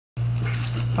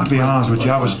I'll be honest with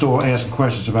you, I was still asking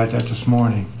questions about that this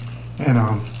morning, and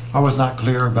I was not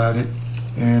clear about it.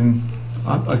 And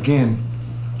again,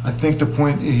 I think the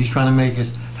point he's trying to make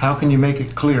is, how can you make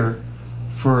it clear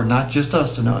for not just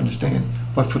us to understand,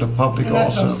 but for the public and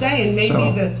that's also? what I'm saying,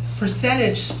 maybe the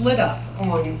percentage split up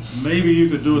on... Maybe you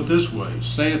could do it this way.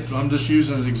 Say it, I'm just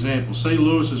using as an example. Say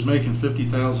Lewis is making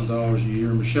 $50,000 a year,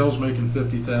 Michelle's making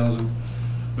 $50,000,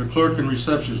 the clerk and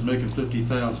reception is making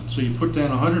 $50,000. So you put down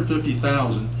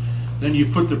 $150,000, then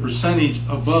you put the percentage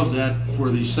above that for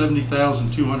the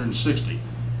 $70,260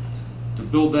 to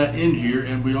build that in here,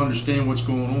 and we understand what's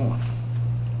going on.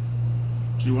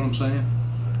 See what I'm saying?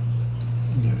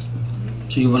 Yes.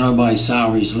 So you want everybody's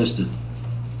salaries listed?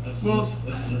 Well,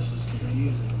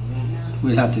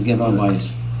 We'd have to give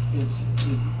everybody's.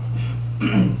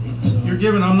 you're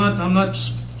giving. I'm not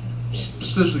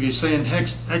specifically saying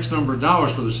X number of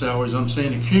dollars for the salaries. I'm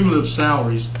saying the cumulative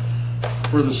salaries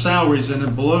for the salaries, and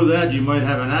then below that you might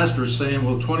have an asterisk saying,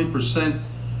 well, 20%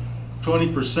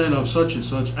 of such and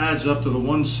such adds up to the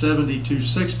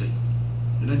 170,260,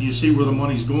 and then you see where the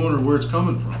money's going or where it's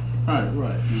coming from.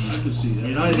 Right. I could see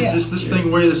that. This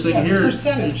thing, way this thing here,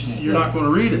 percentage. you're not going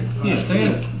to read it.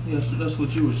 Understand it. Yes, that's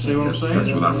what you were saying. See what I'm saying?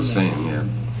 That's what I was saying, yeah.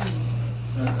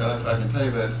 I can tell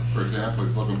you that, for example,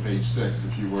 if you look on page 6,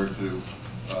 if we were to do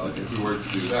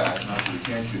that, not that we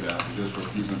can't do that, but just for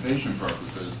presentation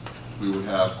purposes, we would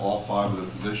have all 5 of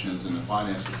the positions in the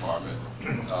finance department.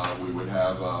 We would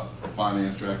have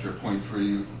finance director,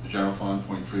 0.3, the general fund,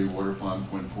 0.3, water fund,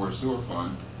 0.4, sewer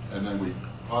fund, and then we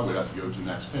probably would have to go to the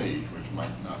next page, which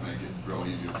might not make it real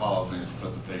easy to follow things,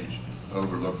 flip the page,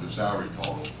 overlook the salary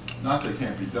total. Not that it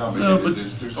can't be done, but, No,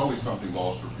 there's always something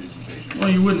lost for presentation. Well,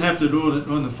 you wouldn't have to do it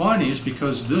on the finance,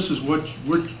 because this is what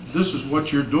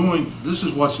you're doing. This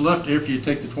is what's left after you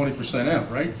take the 20% out,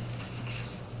 right?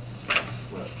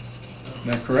 Isn't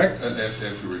that correct? And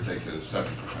after we take the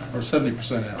 70%. Or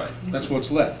 70% out. Right. That's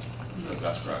what's left.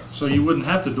 That's correct. So you wouldn't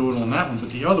have to do it on that one, but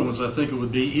the other ones, I think it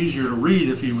would be easier to read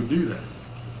if you would do that.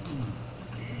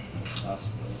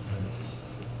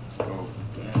 So,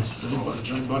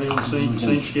 Anybody on the same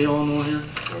scale on here?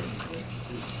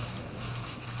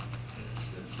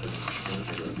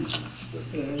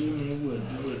 Yeah, it would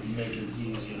make it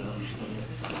easier to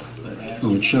understand. It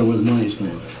would show where the money's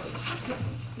going.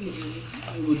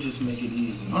 It would just make it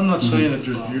easier. I'm not saying that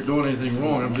you're doing anything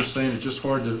wrong. I'm just saying it's just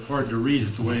hard to read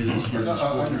it the way it is here.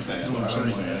 I understand. That's what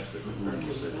I'm saying.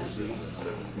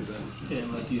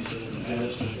 And like you said,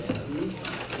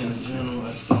 in general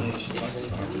explanation.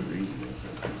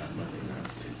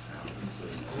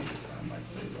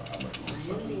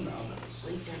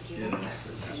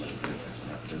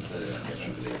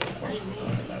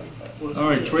 All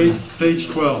right, page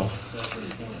 12.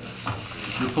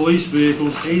 The police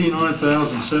vehicles,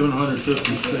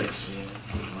 89,756.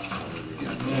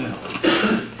 Now,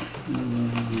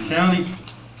 county,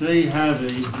 they have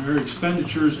their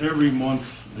expenditures every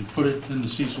month. They put it in the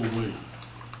Cecil Way.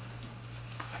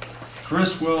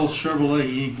 Cresswell Chevrolet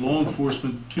Inc., law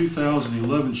enforcement,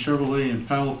 2011 Chevrolet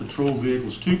Impala patrol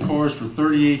vehicles, 2 cars for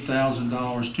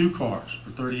 $38,000. 2 cars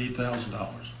for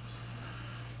 $38,000.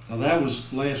 Now that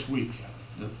was last week.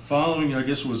 The following, I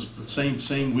guess, was the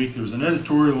same week. There was an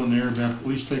editorial in there about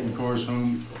police taking cars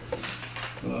home.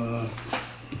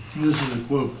 This is a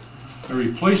quote: "A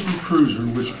replacement cruiser,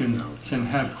 which can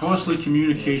have costly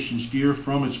communications gear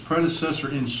from its predecessor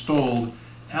installed,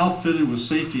 outfitted with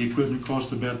safety equipment,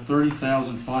 cost about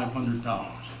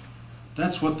 $30,500.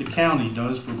 That's what the county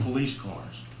does for police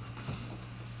cars.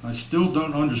 I still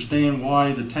don't understand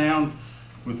why the town,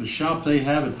 with the shop they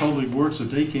have at Public Works,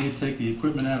 that they can't take the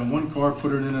equipment out of one car,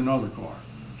 put it in another car.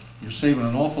 You're saving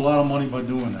an awful lot of money by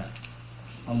doing that.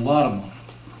 A lot of money,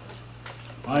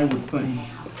 I would think."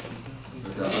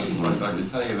 I can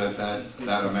tell you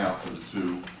that amount for the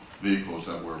 2 vehicles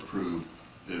that were approved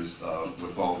is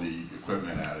with all the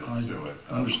equipment added to it.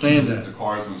 I understand that. The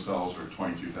cars themselves are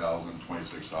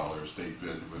 $22,026, state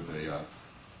bid with a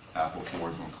Apple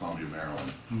Ford from Columbia,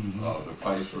 Maryland. The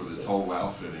price for the total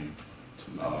outfitting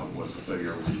was a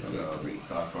figure we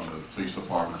got from the police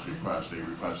department's request. They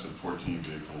requested 14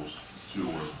 vehicles, 2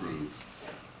 were approved.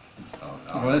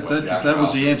 Well, that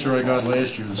was the answer I got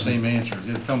last year, the same answer.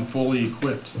 They'd come fully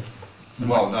equipped.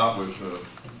 Well, not with, and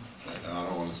I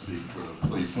don't want to speak for the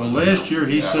police. Well, last year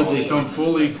he said they come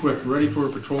fully equipped, ready for a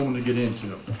patrolman to get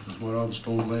into, is what I was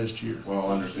told last year. Well,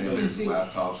 I understand there's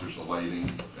laptops, there's the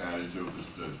lighting added to it,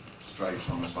 the stripes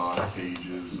on the side,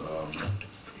 pages,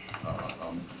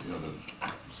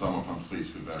 someone from police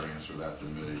could better answer that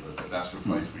than me, but that's the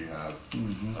price we have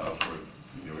for,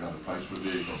 we have the price for the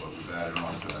vehicle, but we've added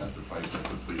on to that the price that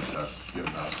the police have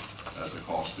given us as a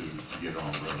cost to get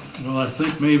on the road. Well, I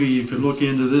think maybe you could look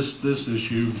into this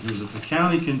issue, because if the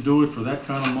county can do it for that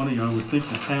kind of money, I would think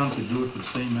the town could do it for the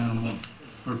same amount of money,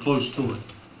 or close to it.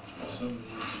 Something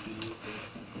needs to be looked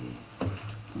at.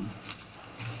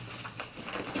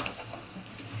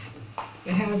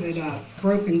 They have it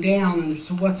broken down as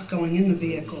to what's going in the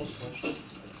vehicles.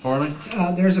 Pardon me?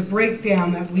 There's a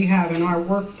breakdown that we have in our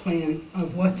work plan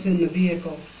of what's in the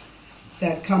vehicles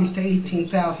that comes to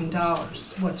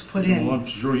 $18,000, what's put Well, in. I'm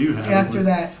sure you have. After but-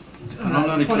 that, And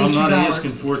I'm not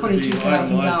asking for it to be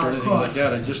itemized or $22,000 anything like cost.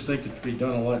 that, I just think it could be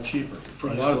done a lot cheaper.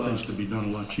 A lot of things could be done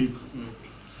a lot cheaper.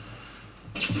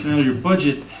 Now, your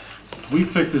budget, we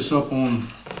picked this up on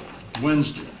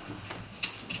Wednesday.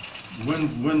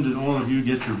 When did all of you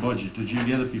get your budget? Did you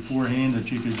get it beforehand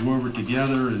that you could go over it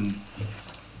together, and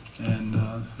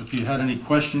if you had any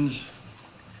questions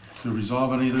to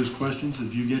resolve any of those questions,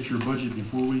 did you get your budget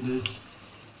before we did?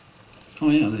 Oh,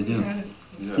 yeah, they do.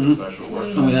 You have a special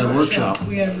workshop. Oh, we had a workshop.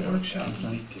 We had a workshop.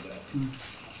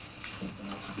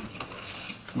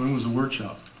 When was the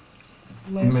workshop?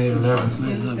 May 11th.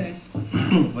 Wednesday.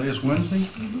 Last Wednesday?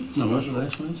 No, was it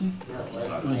last Wednesday?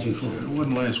 Wednesday before. It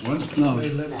wasn't last Wednesday. No,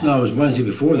 no, it was Wednesday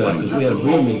before that, because we had a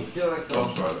board meeting. Oh,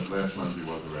 I'm sorry, last Wednesday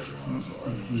was the regular one, I'm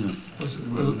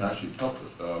sorry. It was actually tough.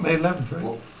 May 11th, right?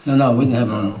 Well, No, we didn't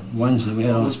have on Wednesday, we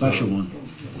had on a special one.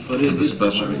 But it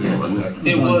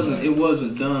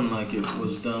wasn't done like it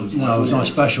was done before. No, it was on a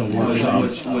special workshop.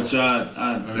 Which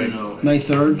I May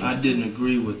 3rd? I didn't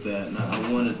agree with that. And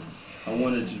I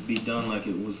wanted it to be done like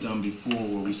it was done before,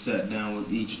 where we sat down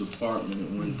with each department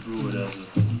and went through it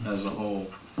as a whole.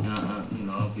 And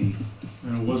I'll be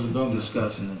And it wasn't done this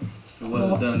discussing it. It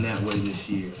wasn't done that way this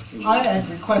year. It I was- had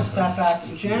requested that back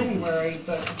in January,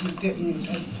 but we didn't,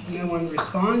 no one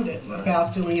responded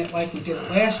about doing it like we did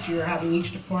it last year, having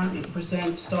each department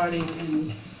present starting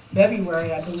in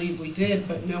February, I believe we did,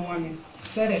 but no one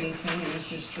said anything, and it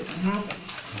just didn't happen.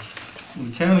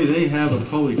 The county, they have a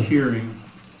public hearing,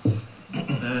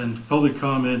 and public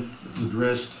comment is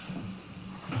addressed.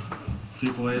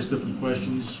 People ask different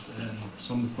questions, and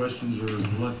some of the questions are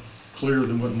a lot clearer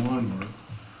than what mine were.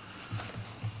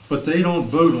 But they don't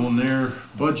vote on their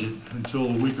budget until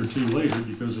a week or two later,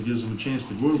 because it gives them a chance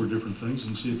to go over different things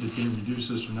and see if they can reduce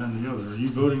this or that and the other. Are you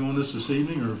voting on this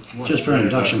evening, or what? Just for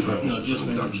induction purposes. No, just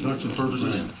for Induction purposes?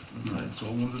 All right, that's all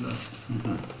I wanted to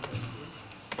know.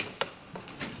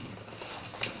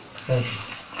 Thank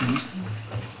you.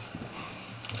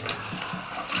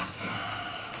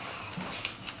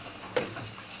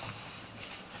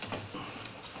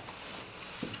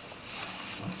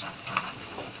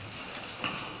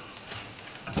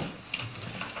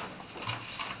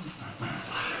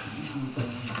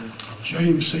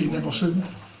 James C. Nicholson,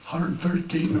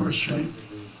 113 North Street,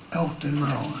 Elkton,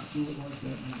 Maryland.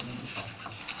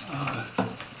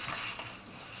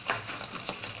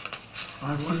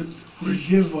 I would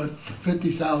give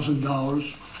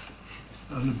 $50,000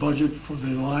 on the budget for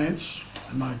the Alliance.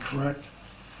 Am I correct?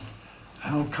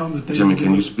 How come that they? Jimmy, didn't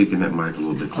can you give- speak in that mic a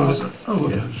little bit closer? Oh,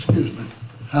 yeah, excuse me.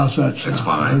 How's that sound? That's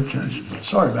fine. Okay,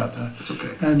 sorry about that. It's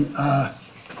okay. And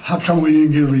how come we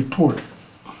didn't get a report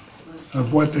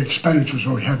of what the expenditures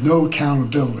are? We have no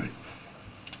accountability.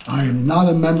 I am not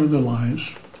a member of the Alliance.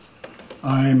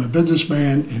 I am a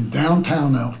businessman in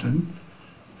downtown Elkton.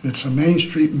 It's a Main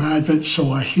Street management,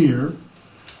 so I hear.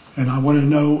 And I want to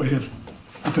know if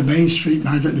the Main Street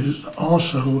management is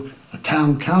also a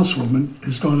town councilwoman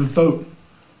is going to vote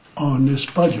on this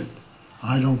budget.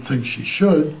 I don't think she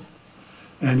should.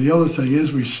 And the other thing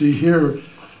is, we see here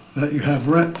that you have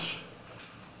rents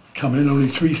come in only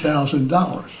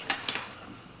 $3,000.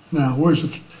 Now,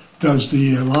 does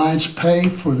the Alliance pay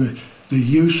for the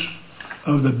use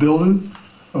of the building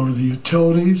or the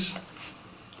utilities?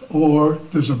 Or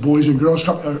does the Boys and Girls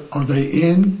Club, are they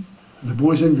in, the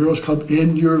Boys and Girls Club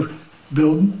in your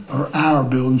building, or our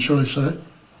building, should I say?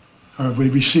 Are we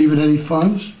receiving any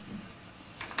funds?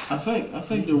 I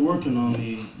think they're working on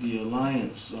the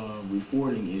Alliance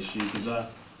reporting issue, because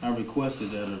I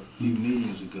requested that a few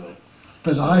meetings ago.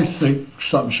 But I think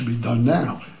something should be done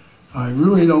now. I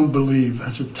really don't believe,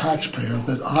 as a taxpayer,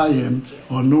 that I am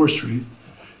on North Street,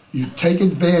 you take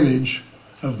advantage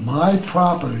of my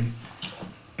property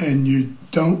and you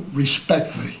don't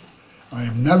respect me. I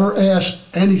have never asked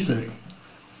anything,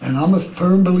 and I'm a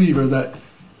firm believer that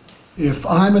if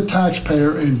I'm a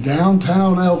taxpayer in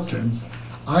downtown Elkton,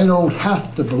 I don't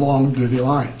have to belong to the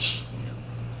Alliance.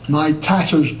 My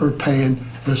taxes are paying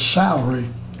the salary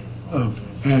of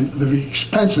and the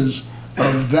expenses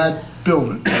of that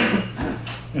building.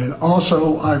 And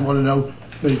also, I want to know,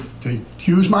 they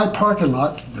use my parking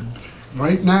lot.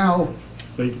 Right now,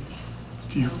 they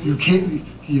You can't,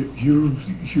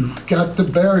 you've got the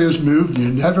barriers moved, you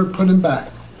never put them back.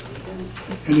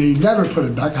 And you never put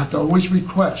them back, I have to always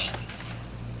request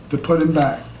to put them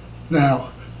back.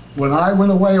 Now, when I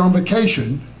went away on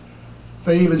vacation,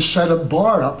 they even set a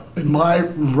bar up in my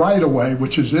right-of-way,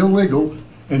 which is illegal,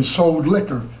 and sold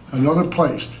liquor another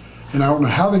place. And I don't know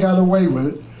how they got away with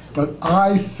it, but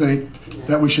I think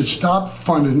that we should stop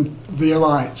funding the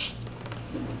Alliance.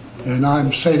 And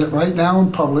I'm saying it right now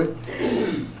in public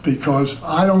because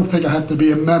I don't think I have to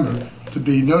be a member to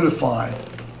be notified.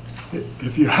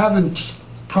 If you're having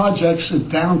projects in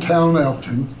downtown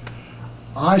Elkton,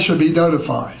 I should be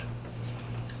notified.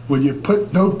 When you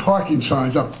put no parking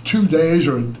signs up 2 days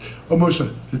or almost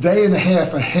a day and a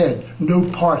half ahead, no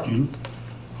parking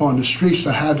on the streets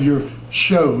to have your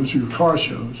shows, your car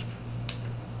shows.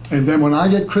 And then when I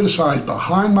get criticized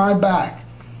behind my back,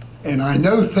 and I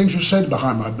know things are said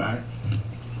behind my back,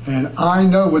 and I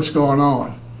know what's going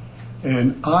on,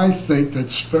 and I think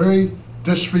that's very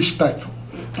disrespectful.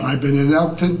 I've been in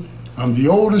Elkton. I'm the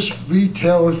oldest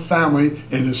retailer family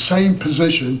in the same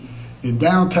position in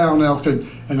downtown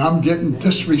Elkton, and I'm getting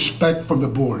disrespect from the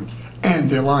board and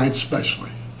the Alliance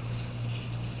especially.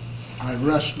 I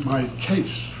rest my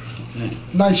case. Okay.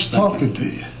 Nice talking to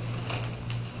you.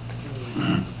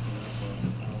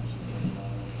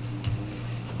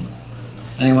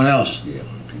 Anyone else?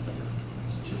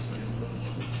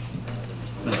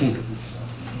 Becky?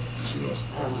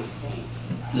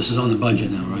 This is on the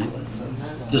budget now, right?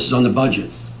 This is on the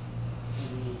budget.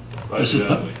 This is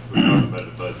Budget only. We're talking about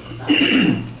the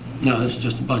budget. No, this is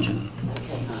just the budget.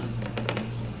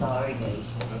 Sorry, Dave.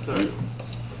 That's all right.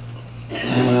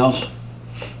 Anyone else?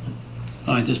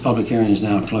 All right, this public hearing is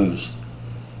now closed.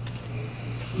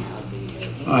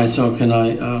 All right, so can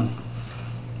I,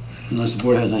 unless the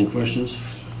board has any questions,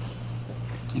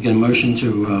 you get a motion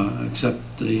to accept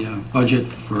the budget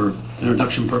for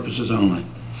introduction purposes only.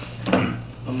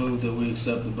 I move that we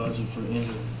accept the budget for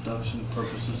introduction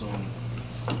purposes only.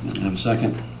 Have a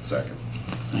second? Second.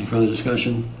 Any further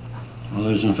discussion? All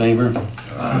those in favor?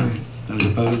 Aye. Those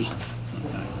opposed?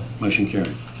 Okay. Motion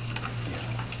carried.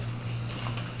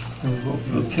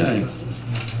 Okay.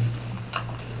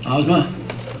 Ozma,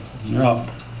 you're up.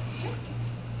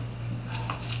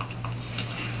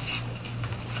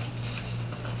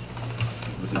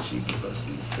 What did she give us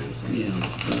these days? Yeah.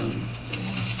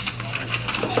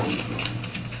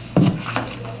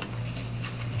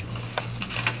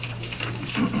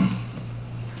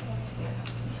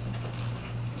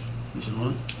 Is it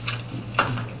on?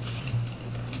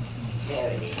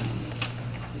 There it is.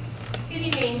 Good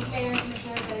evening, Mayor,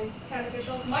 Commissioners, and town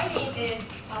officials. My name is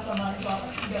Asma Montezuela,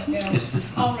 if you don't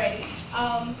know already.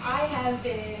 I have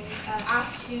been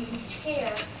asked to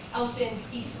chair Elkton's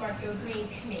Be Smart Go Green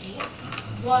Committee.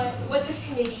 What this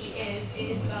committee is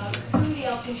through the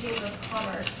Elkton Chamber of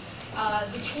Commerce.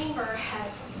 The Chamber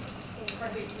has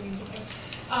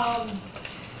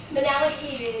been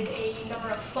allocated a number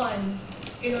of funds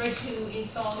in order to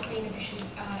install green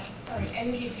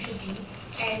energy efficiency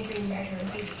and green measures.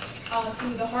 It's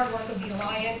through the hard work of the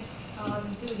Alliance,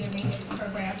 through their maintenance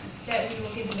program, that we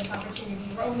were given this opportunity.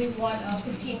 We're only one of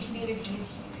 15 communities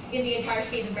in the entire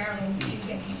state of Maryland to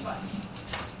get these funds.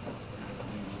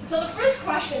 So the first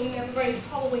question everybody's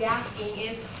probably asking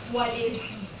is, what is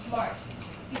Be Smart?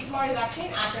 Be Smart is actually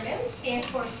an acronym, stands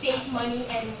for Save Money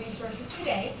and Resources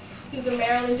Today, through the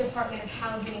Maryland Department of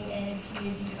Housing and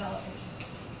Community Development.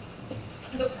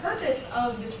 The purpose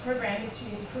of this program is to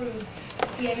improve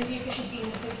the energy efficiency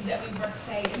in the places that we work,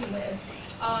 play, and live.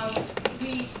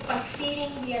 By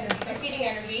saving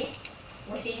energy,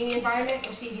 we're saving the environment,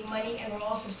 we're saving money, and we're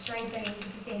also strengthening the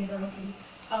sustainability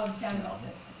of town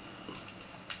development.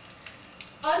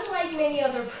 Unlike many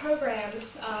other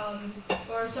programs,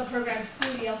 or some programs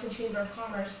through the Elkton Chamber of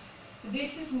Commerce,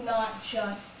 this is not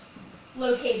just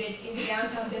located in the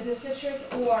downtown business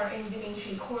district or in the Main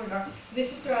Street corridor. This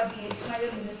is throughout the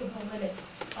entire municipal limits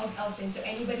of Elkton. So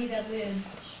anybody that lives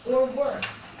or works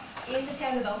in the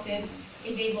town of Elkton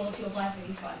is able to apply for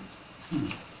these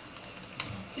funds.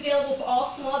 It's available for all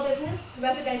small business,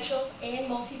 residential, and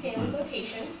multifamily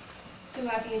locations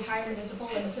throughout the entire municipal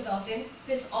limits of Elkton.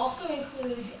 This also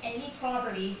includes any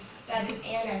property that is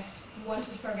annexed once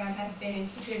this program has been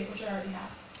instituted, which it already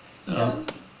has. So,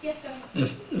 yes, go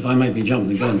ahead. If I might be jumping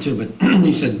the gun too, but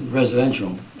you said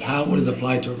residential. Yes. How would it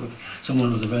apply to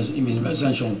someone with you mean a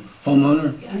residential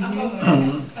homeowner? Yeah, a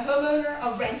homeowner, yes. A homeowner,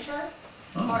 a renter,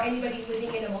 or anybody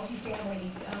living in a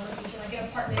multifamily location, like an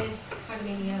apartment,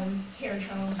 condominium, carriage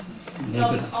home.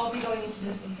 I'll be going into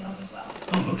those details as well.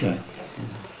 Oh, okay.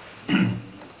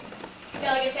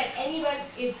 Now, like I said, anyone,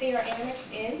 if they are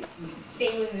annexed in,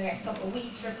 stay within the next couple of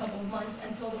weeks or a couple of months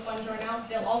until the funds run out,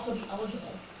 they'll also be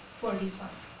eligible for these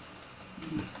funds.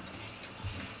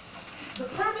 The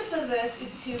purpose of this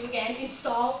is to, again,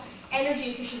 install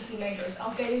energy efficiency measures.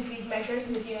 I'll get into these measures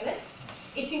in a few minutes.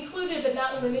 It's included but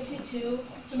not limited to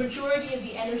the majority of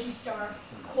the Energy Star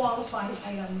qualified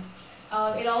items.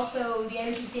 It also, the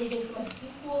energy savings must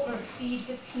equal or exceed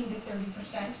 15 to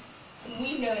 30%.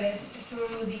 We've noticed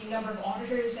through the number of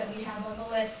auditors that we have on the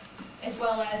list, as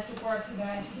well as the work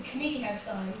that the committee has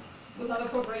done with other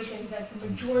corporations, that the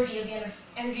majority of the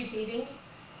energy savings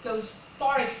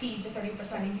far exceeds the 30%.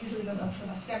 It usually goes up to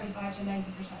about 75 to 90%.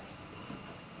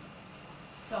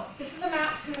 So this is a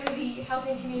map through the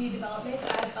Housing and Community Development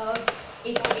as of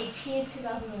April 18,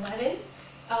 2011.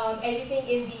 Everything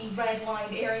in the red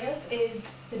lined areas is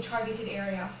the targeted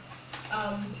area.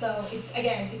 So it's,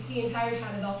 again, it's the entire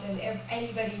town of Elkton.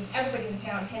 Everybody in the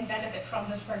town can benefit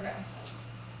from this program.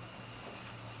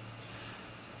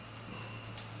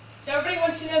 So everybody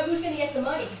wants to know who's going to get the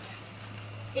money.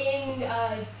 In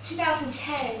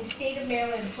 2010, the state of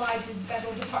Maryland applied to the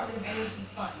Federal Department of Energy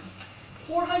funds.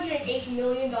 $408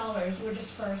 million were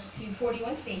dispersed to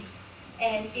 41 states,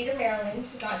 and the state of Maryland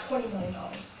got $20 million.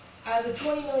 Out of the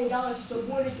 $20 million, it's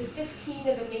awarded to 15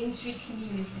 of the Main Street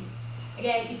communities.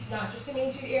 Again, it's not just the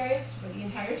Main Street area, it's for the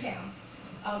entire town.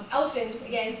 Elkton,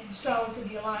 again, strong for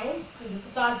the Alliance, through the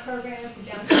facade program, the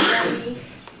downtown lobby,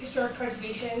 historic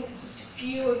preservation. This is a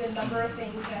few of the number of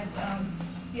things that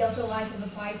the Elkton Alliance has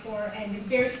applied for and been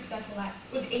very successful at,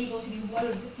 was able to be one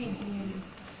of the 15 communities.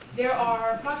 There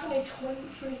are approximately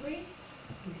 23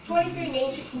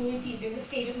 Main Street communities in the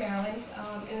state of Maryland,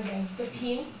 and again,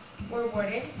 15 were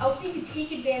awarded. Elkton could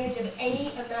take advantage of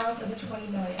any amount of the $20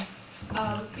 million.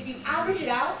 If you average it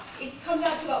out, it comes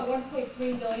out to about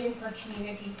 $1.3 million per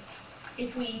community.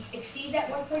 If we exceed that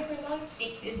 $1.3 million, the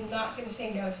state is not going to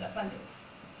say no to that funding.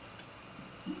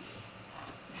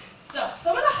 So,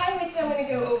 some of the highlights I'm going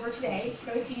to go over today is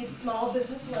going to be the Small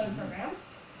Business Loan Program,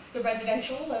 the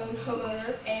Residential Loan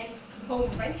Homeowner and Home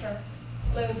Renter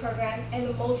Loan Program, and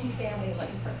the Multifamily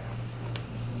Loan Program.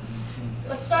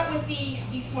 Let's start with the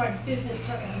Smart Business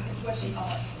Program, is what they call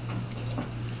it.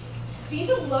 These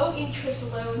are low-interest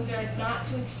loans that are not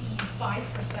to exceed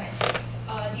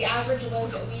 5%. The average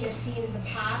loans that we have seen in the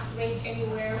past range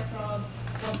anywhere from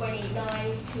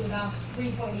 1.89 to about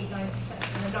 3.89%.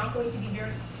 And they're not going to be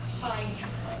very high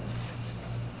interest loans.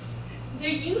 They're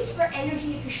used for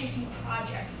energy efficiency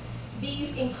projects.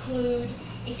 These include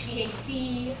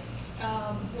HVAC,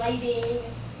 lighting.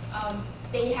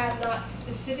 They have not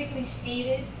specifically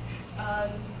stated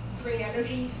green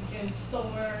energy, such as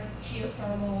solar,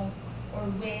 geothermal, or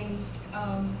wind.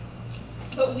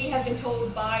 But we have been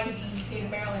told by the state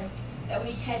of Maryland that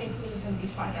we can include some of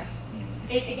these projects.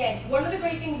 Again, one of the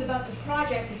great things about this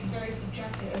project is very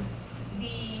subjective.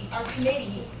 Our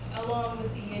committee, along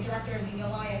with the director of the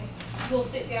Alliance, will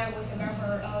sit down with a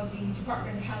member of the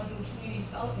Department of Housing and Community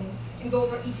Development and go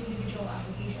over each individual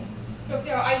application. So if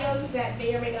there are items that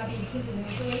may or may not be included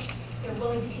initially, they're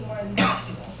willing to be more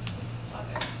flexible.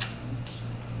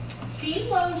 These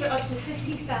loans are up to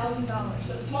 $50,000.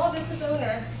 So a small business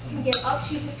owner can get up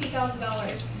to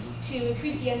 $50,000 to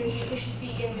increase the energy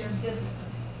efficiency in their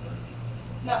businesses.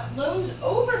 Now, loans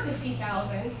over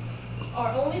 $50,000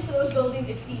 are only for those buildings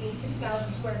exceeding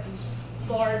 6,000 square feet,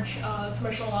 large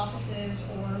commercial offices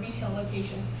or retail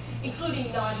locations, including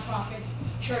nonprofits,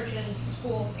 churches,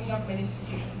 schools, and government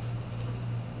institutions.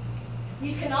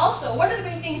 These can also, one of the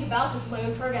great things about this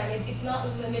loan program is it's not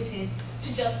limited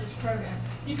to just this program.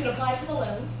 You can apply for the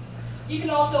loan. You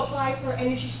can also apply for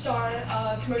Energy Star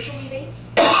commercial rebates.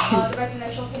 The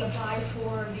residential can apply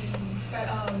for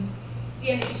the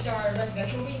Energy Star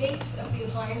residential rebates, the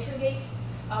appliance rebates.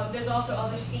 There's also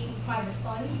other state and private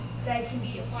funds that can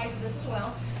be applied for this as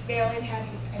well. Maryland has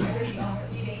an Energy Audit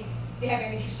rebate. They have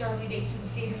Energy Star rebates for the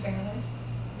state of Maryland.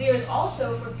 There's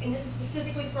also, and this is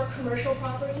specifically for commercial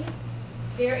properties,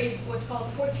 there is what's called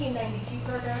the 1492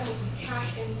 program, which is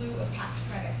cash in lieu of tax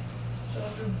credit. So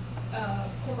if a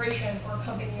corporation or a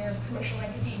company or a commercial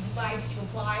entity decides to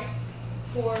apply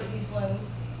for these loans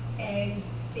and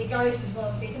they garnish these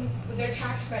loans, their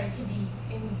tax credit can be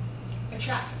in a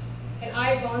check. And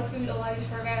I've gone through a lot of these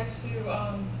programs through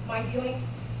my dealings.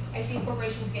 I've seen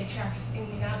corporations get checks in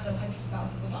the amounts of hundreds of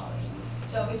thousands of dollars.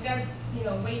 So instead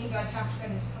of waiting for that tax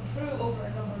credit to come through over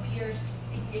a number of years,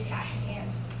 they can get cash in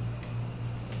hand.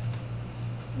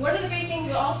 One of the great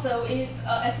things also is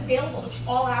it's available to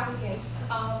all applicants,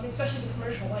 especially the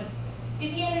commercial one,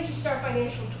 is the Energy Star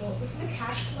financial tools. This is a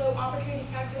cash flow opportunity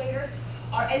calculator.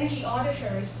 Our energy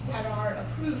auditors that are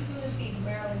approved through the state of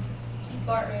Maryland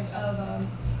Department of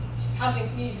Housing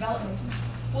and Community Development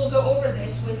we'll go over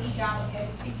this with each applicant.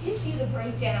 It gives you the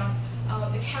breakdown,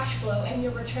 the cash flow, and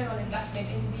your return on investment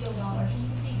in real dollars. You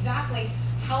can see exactly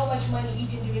how much money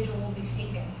each individual will be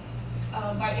saving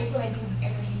by implementing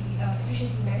energy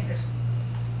efficiency measures.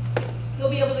 You'll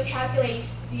be able to calculate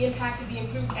the impact of the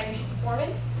improved energy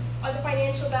performance on the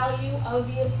financial value of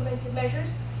the implemented measures.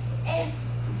 And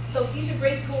so these are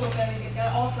great tools that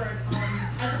are offered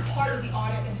as a part of the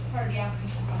audit and as part of the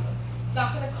application process. It's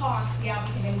not going to cost the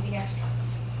applicant anything extra.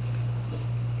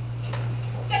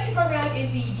 Second program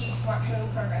is the Smart Home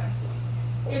program.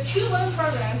 There are two loan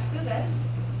programs through this.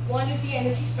 One is the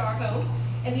Energy Star Home,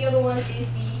 and the other one is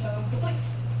the Home Complete.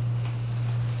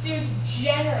 There's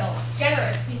generous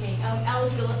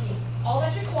eligibility. All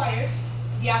that's required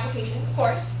is the application, of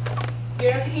course,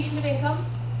 verification of income,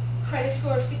 credit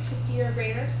score of 650 or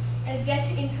greater, and a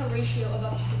debt-to-income ratio of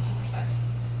up to 50%.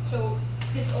 So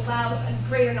this allows a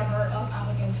greater number of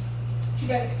applicants to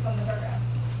benefit from the program.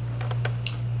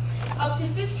 Up to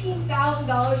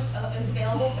 $15,000 is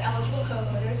available for eligible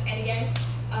homeowners, and again,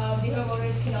 the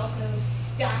homeowners can also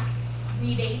stack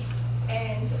rebates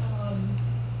and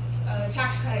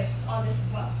tax credits on this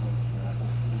as well.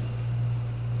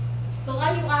 So a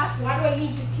lot of people ask, why do I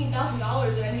need $15,000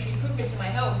 of energy improvements in my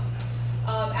home?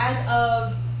 As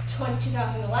of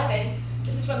 2011,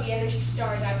 this is from the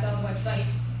EnergyStar.gov website.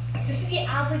 This is the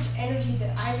average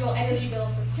annual energy bill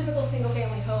for a typical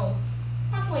single-family home.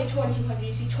 Approximately $2,200.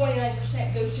 You see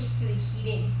 29% goes just to the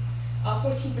heating,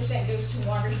 14% goes to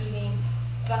water heating,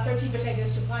 about 13%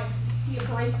 goes to appliances. You can see a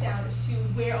breakdown as to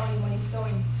where all your money is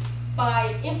going.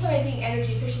 By implementing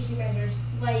energy efficiency measures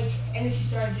like Energy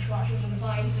Star dishwashers and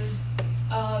appliances,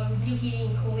 reheating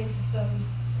and cooling systems,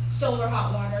 solar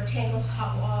hot water, tankless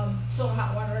hot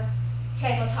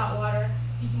water,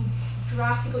 you can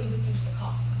drastically reduce the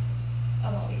costs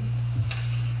of all these.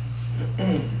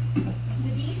 The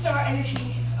B-Star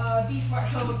B-Smart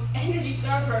Home Energy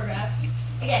Star program,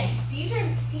 again, these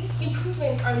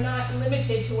improvements are not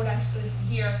limited to what I've listed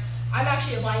here. I'm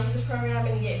actually applying for this program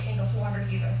and get a tankless water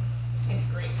heater. It's going to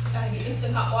be great. Get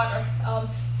instant hot water.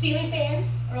 Ceiling fans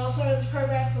are also under this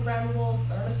program, programmable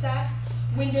thermostats,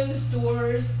 windows,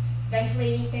 doors,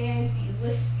 ventilating fans, the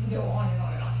list can go on and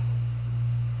on and on.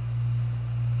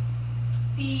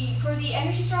 For the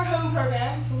Energy Star Home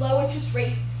program, it's a low interest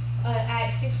rate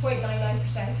at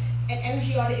 6.99%. An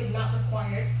energy audit is not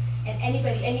required, and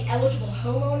any eligible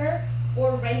homeowner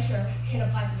or renter can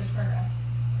apply for this program.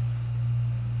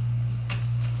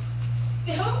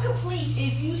 The Home Complete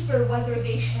is used for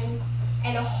weatherization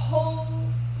and a whole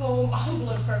home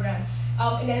envelope program.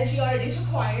 An energy audit is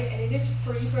required, and it is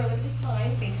free for a limited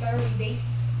time based on a rebate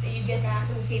that you get back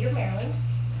from the state of Maryland.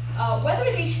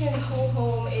 Weatherization in the whole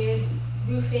home is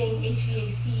roofing,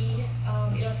 HVAC,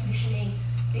 air conditioning,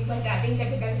 things like that, things that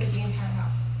could benefit the entire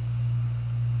house.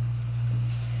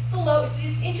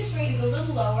 This interest rate is a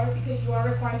little lower because you are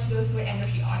required to go through an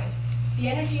energy audit. The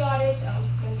energy audit, I'm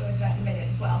going to go into that in a minute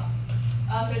as well.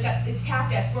 So it's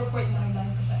capped at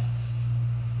 4.99%.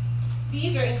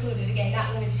 These are included, again,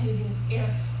 not limited to the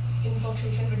air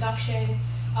infiltration reduction,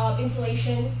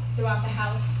 insulation throughout the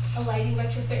house, a lighting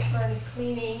retrofit, furnace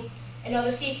cleaning, and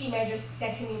other safety measures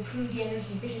that can improve the energy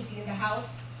efficiency in the house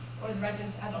or the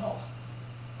residence as a whole.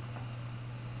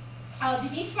 The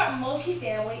B-Smart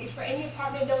multifamily is for any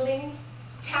apartment buildings,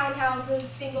 townhouses,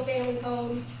 single-family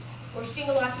homes, or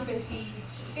single room occupancy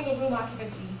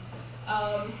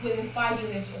within 5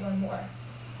 units or more.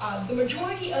 The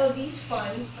majority of these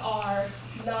funds are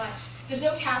not, there's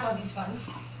no cap on these funds.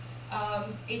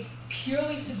 It's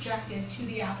purely subjective to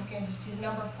the applicant as to the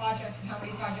number of projects and how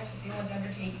many projects that they want to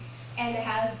undertake, and it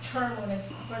has term limits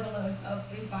for the loans of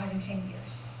 3, 5, and 10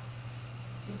 years.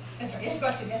 I'm sorry, yes,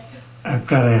 question, yes? I've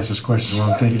got to ask this question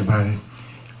while I'm thinking about it.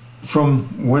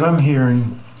 From what I'm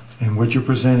hearing and what you're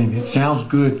presenting, it sounds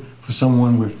good for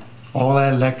someone with all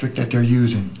that electric that they're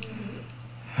using.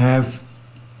 Have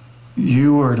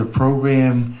you or the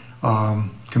program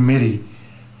committee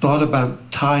thought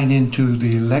about tying into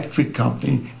the electric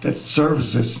company that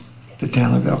services the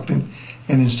town of Elkton,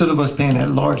 and instead of us paying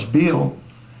that large bill,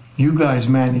 you guys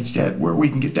manage that where we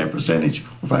can get that percentage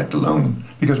without the loan,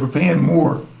 because we're paying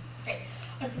more. Right.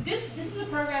 This is a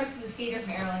program for the state of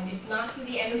Maryland. It's not for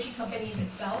the energy companies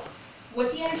itself.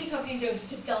 What the energy companies do is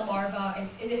just Delmarva, and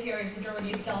in this area, the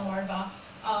majority is Delmarva.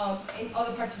 In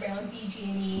other parts of Maryland,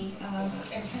 BG&E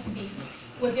and Chesapeake.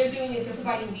 What they're doing is they're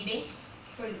providing rebates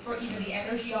for either the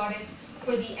energy audits,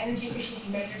 for the energy efficiency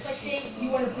measures. Like say you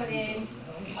want to put in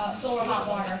solar hot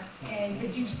water and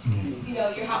reduce,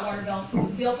 your hot water bill.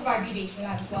 They'll provide rebates for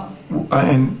that as well.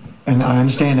 And I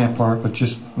understand that part, but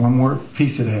just one more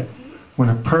piece of that. When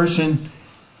a person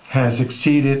has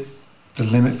exceeded the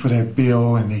limit for their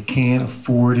bill and they can't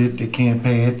afford it, they can't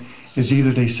pay it, is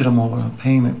either they sit them all on a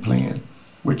payment plan,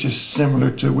 which is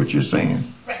similar to what you're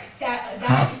saying. Right, that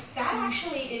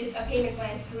actually is a payment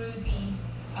plan through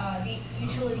the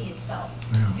utility itself.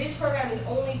 Yeah. This program is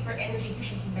only for energy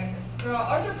efficiency measures. There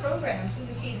are other programs through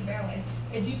the state of Maryland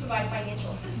that do provide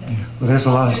financial assistance. Yeah. But there's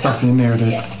a lot of stuff in there that,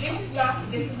 Yeah, this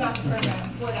is not the program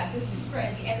for that. This is for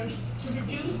the energy, to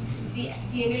reduce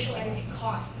the initial energy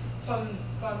cost from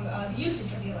the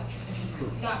usage of the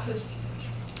electricity, not post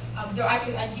usage. I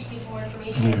can give you more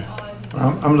information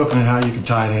on. I'm looking at how you can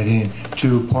tie that in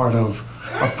to part of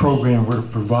a program we're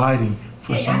providing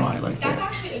for Yeah, somebody like that's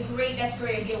that. actually a great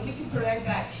idea. We can present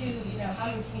that to,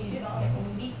 housing and community development when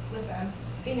we meet with them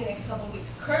in the next couple of weeks.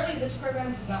 Currently, this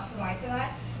program does not provide for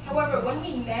that. However, when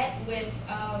we met with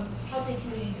housing and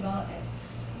community development,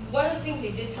 one of the things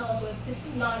they did tell us was this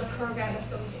is not a program that's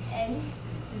going to end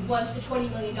once the $20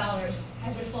 million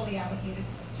has been fully allocated.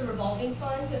 It's a revolving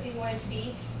fund that they want it to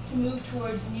be to move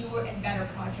towards newer and better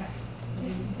projects.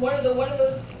 This is one of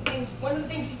the things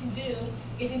we can do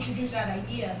is introduce that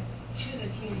idea to the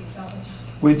community development.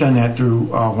 We've done that through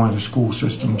one of the school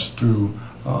systems, through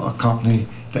a company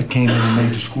that came in and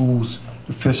made the schools'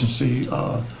 efficiency,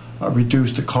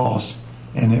 reduce the cost,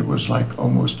 and it was like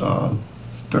almost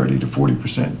 30 to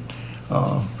 40%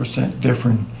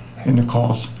 different in the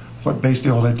cost. But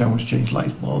basically all they've done was change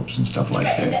light bulbs and stuff like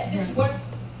And that. this is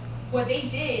what they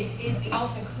did is they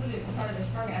also included as part of this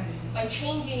program by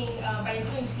including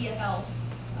CFLs,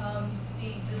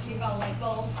 the CFL light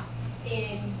bulbs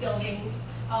in buildings,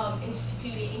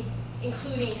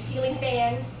 including ceiling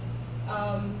fans,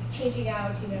 changing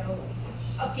out,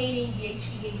 updating the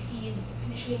HVAC and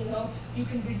conditioning in the home. You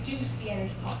can reduce the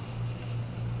energy costs.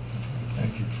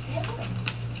 Thank you.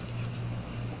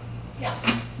 Now,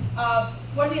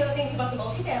 one of the other things about the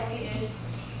multifamily is,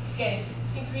 again, is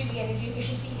increase the energy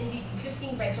efficiency in the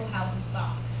existing rental housing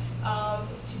stock,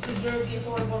 is to preserve the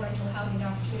affordable rental housing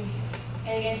opportunities,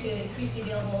 and again, to increase the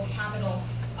available capital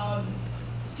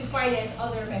to finance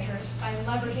other measures by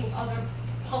leveraging other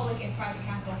public and private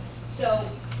capital. So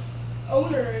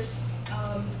owners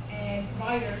and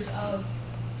providers of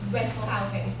rental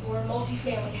housing or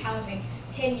multifamily housing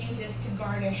can use this to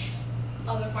garnish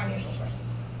other financial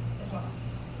sources as well.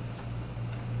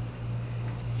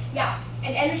 Now,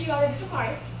 an energy audit is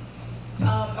required.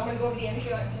 I'm going to go over the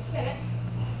energy audit in just a minute.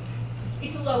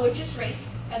 It's a low interest rate.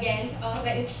 Again,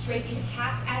 that interest rate is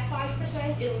capped at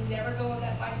 5%. It will never go over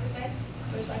that 5%.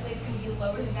 Most likely it's going to be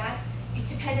lower than that. It's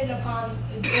dependent upon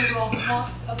the overall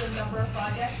cost of the number of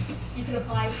projects. You can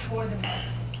apply for the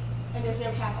price, and there's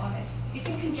no cap on it. It's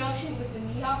in conjunction with the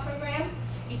NEHA program.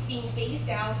 It's being phased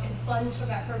out, and funds for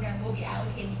that program will be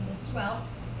allocated to this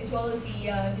as well as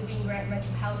the Green Grant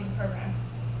Rental Housing Program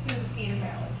through the state of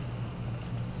Maryland.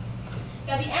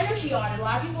 Now, the energy audit. A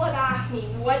lot of people have asked me,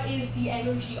 what is the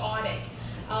energy audit?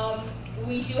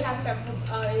 We do have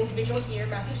an individual here,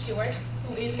 Matthew Stewart,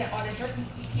 who is an auditor,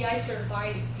 EPI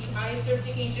certified. It's the highest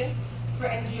certification for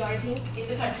energy auditing in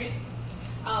the country.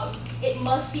 It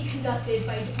must be conducted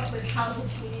by a Department of Housing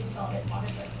and Community Development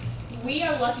auditor. We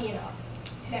are lucky enough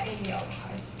to have in the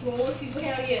auditors. The role of Cecil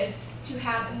County is to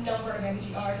have a number of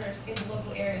energy auditors in the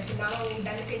local area, so not only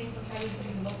benefiting from having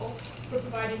something local, but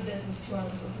providing business to our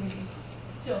local communities,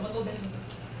 to our local businesses.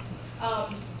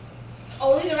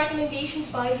 Only the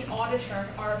recommendations by the auditor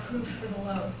are approved for the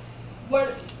loan.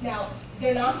 Now,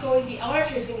 the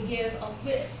auditor is going to give a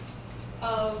list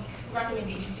of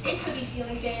recommendations. It could be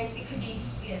ceiling fans, it could be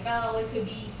CFL, it could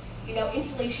be,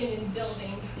 insulation in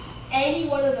buildings. Any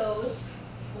one of those,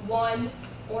 one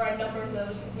or a number of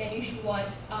those, as many as you want,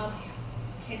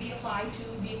 can be applied to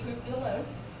be approved for the loan.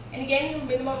 And again, the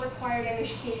minimum required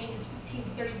energy saving is 15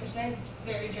 to 30%,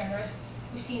 very generous.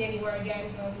 We've seen anywhere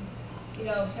again from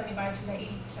 75 to 80%, 90%.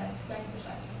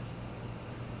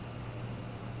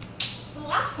 So the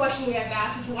last question we have to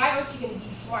ask is, why aren't you going to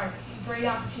be smart? This is a great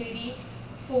opportunity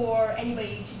for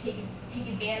anybody to take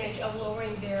advantage of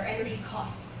lowering their energy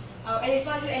costs. And it's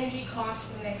not just energy costs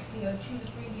for the next 2 to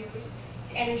 3 years.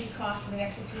 It's energy costs for the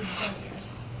next 15 to 20 years.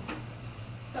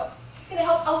 So it's going to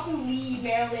help Elkton lead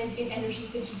Maryland in energy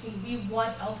efficiency. We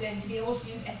want Elkton to be able to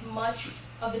use as much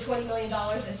of the $20 million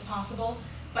as possible.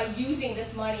 By using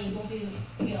this money, we'll be,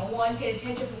 one, get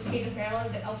attention from the state of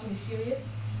Maryland that Elkton is serious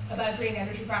about green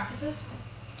energy practices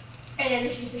and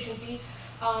energy efficiency.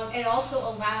 And it also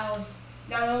allows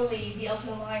not only the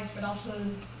Elkton Alliance, but also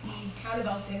the town of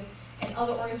Elkton and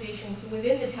other organizations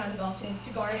within the town of Elkton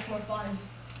to garnish more funds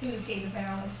through the state of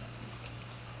Maryland.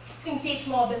 It's going to save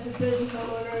small businesses and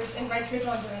homeowners and renters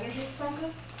on their energy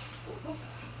expenses. Oops.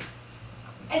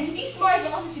 And to be smart is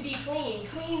also to be clean.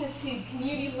 Clean is to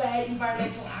community-led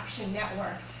environmental action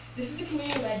network. This is a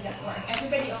community-led network.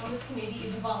 Everybody on this committee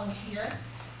is a volunteer.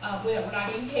 We're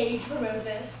not being paid to promote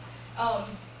this.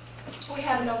 We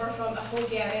have a number from a whole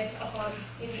gamut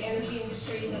in the energy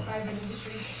industry, in the private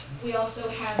industry. We also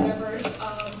have members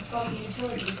from the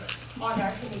utilities on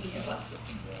our committee as well.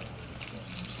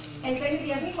 And if anybody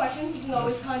has any questions, you can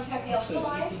always contact the Elkton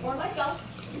Alliance or myself.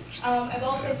 I've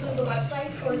also included the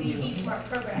website for the eSmart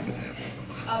program.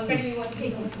 If anybody wants to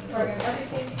take a look at the program,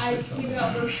 everything, I've given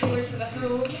out brochures for the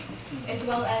home as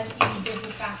well as the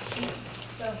business fact sheets.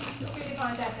 So feel free to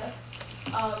contact us.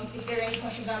 If there are any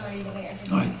questions, I'm ready to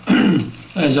answer. All right.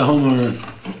 As a homeowner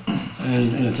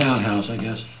and in a townhouse, I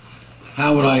guess,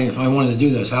 how would I, if I wanted to do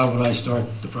this, how would I start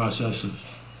the process of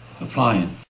applying?